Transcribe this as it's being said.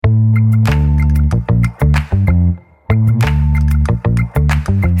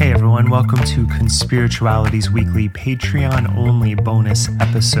to Conspirituality's weekly Patreon-only bonus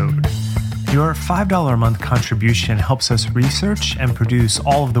episode. Your $5 a month contribution helps us research and produce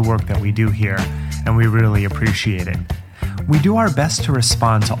all of the work that we do here, and we really appreciate it. We do our best to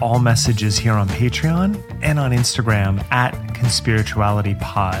respond to all messages here on Patreon and on Instagram at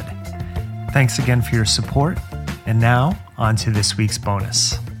ConspiritualityPod. Thanks again for your support, and now on to this week's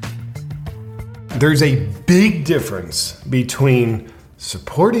bonus. There's a big difference between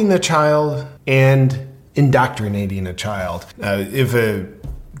supporting a child and indoctrinating a child. If a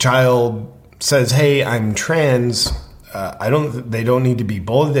child says, "Hey, I'm trans," they don't need to be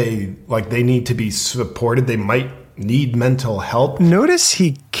bullied. They need to be supported. They might need mental help. Notice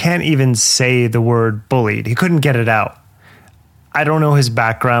he can't even say the word bullied. He couldn't get it out. I don't know his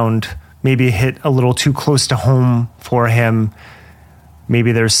background. Maybe it hit a little too close to home for him.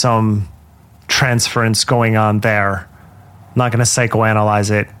 Maybe there's some transference going on there. I'm not going to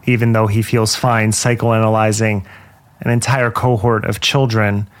psychoanalyze it, even though he feels fine psychoanalyzing an entire cohort of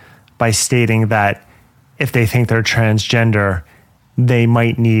children by stating that if they think they're transgender, they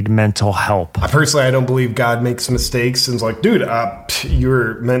might need mental help. Personally, I don't believe God makes mistakes and is like, dude,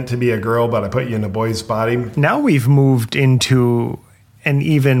 you're meant to be a girl, but I put you in a boy's body. Now we've moved into an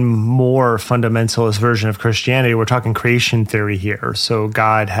even more fundamentalist version of Christianity. We're talking creation theory here. So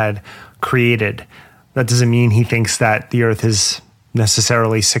God had created. That doesn't mean he thinks that the earth is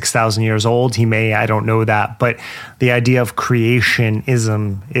necessarily 6,000 years old. He may, I don't know that. But the idea of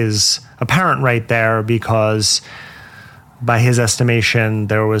creationism is apparent right there because by his estimation,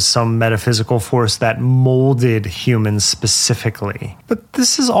 there was some metaphysical force that molded humans specifically. But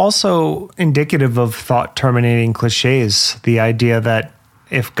this is also indicative of thought-terminating cliches. The idea that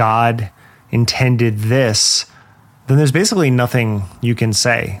if God intended this, then there's basically nothing you can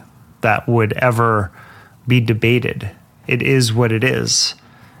say that would ever be debated. It is what it is.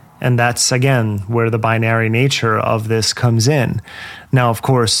 And that's, again, where the binary nature of this comes in. Now, of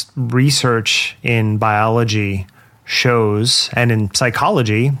course, research in biology shows, and in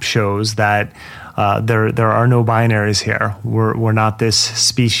psychology shows, that there are no binaries here. We're not this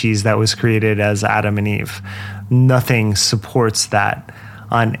species that was created as Adam and Eve. Nothing supports that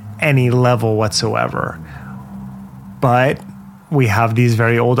on any level whatsoever. But we have these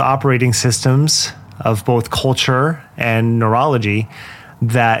very old operating systems of both culture and neurology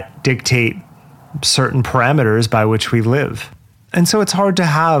that dictate certain parameters by which we live. And so it's hard to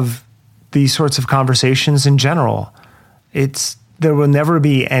have these sorts of conversations in general. There will never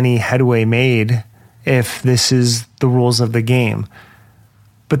be any headway made if this is the rules of the game.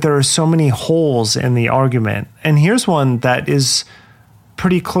 But there are so many holes in the argument. And here's one that is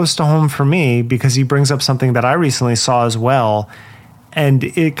pretty close to home for me because he brings up something that I recently saw as well. And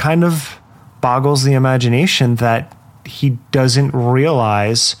it kind of boggles the imagination that he doesn't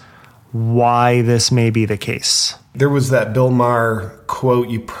realize why this may be the case. There was that Bill Maher quote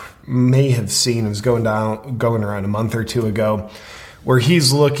you may have seen. It was going around a month or two ago, where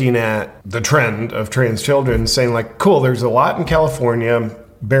he's looking at the trend of trans children, saying like, cool, there's a lot in California,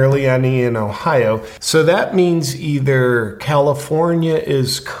 barely any in Ohio. So that means either California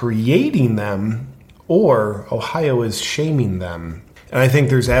is creating them or Ohio is shaming them. And I think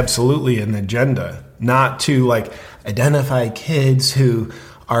there's absolutely an agenda not to like identify kids who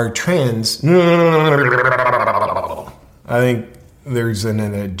are trans. I think there's an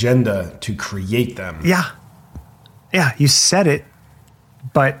agenda to create them. Yeah, you said it.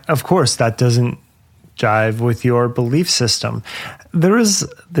 But of course, that doesn't jive with your belief system. There is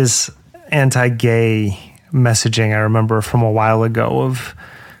this anti-gay messaging I remember from a while ago of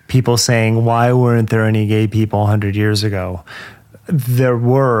people saying, why weren't there any gay people 100 years ago? There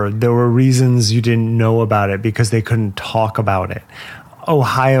were reasons you didn't know about it because they couldn't talk about it.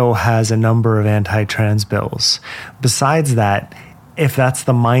 Ohio has a number of anti-trans bills. Besides that, if that's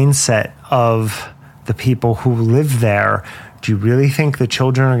the mindset of the people who live there, do you really think the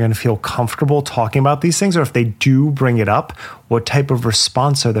children are going to feel comfortable talking about these things? Or if they do bring it up, what type of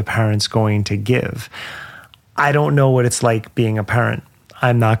response are the parents going to give? I don't know what it's like being a parent.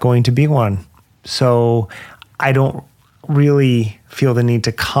 I'm not going to be one. So I don't really feel the need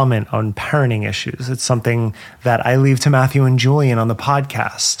to comment on parenting issues. It's something that I leave to Matthew and Julian on the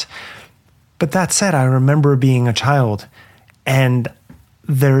podcast. But that said, I remember being a child, and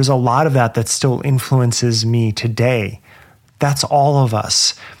there's a lot of that still influences me today. That's all of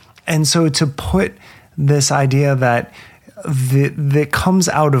us. And so to put this idea that comes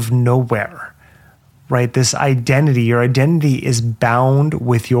out of nowhere, right? This identity, your identity is bound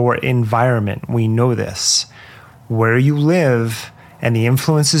with your environment. We know this. Where you live and the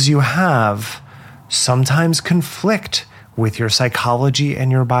influences you have sometimes conflict with your psychology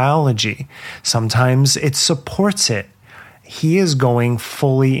and your biology. Sometimes it supports it. He is going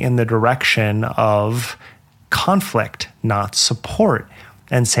fully in the direction of conflict, not support,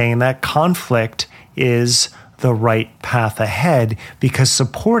 and saying that conflict is the right path ahead because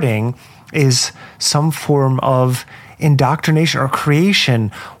supporting is some form of indoctrination or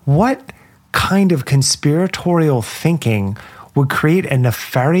creation. What kind of conspiratorial thinking would create a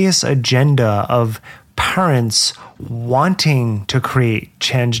nefarious agenda of parents wanting to create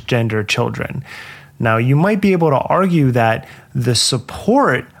transgender children? Now, you might be able to argue that the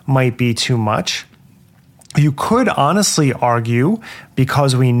support might be too much. You could honestly argue,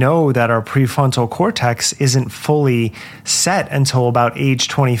 because we know that our prefrontal cortex isn't fully set until about age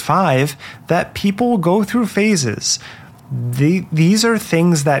 25, that people go through phases. These are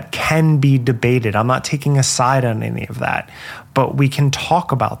things that can be debated. I'm not taking a side on any of that, but we can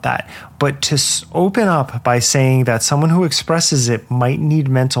talk about that. But to open up by saying that someone who expresses it might need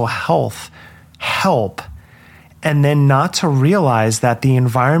mental health help, and then not to realize that the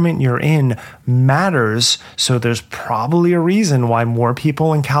environment you're in matters. So there's probably a reason why more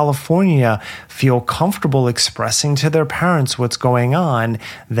people in California feel comfortable expressing to their parents what's going on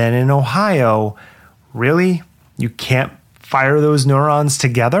than in Ohio. Really? You can't fire those neurons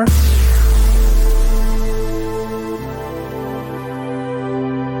together?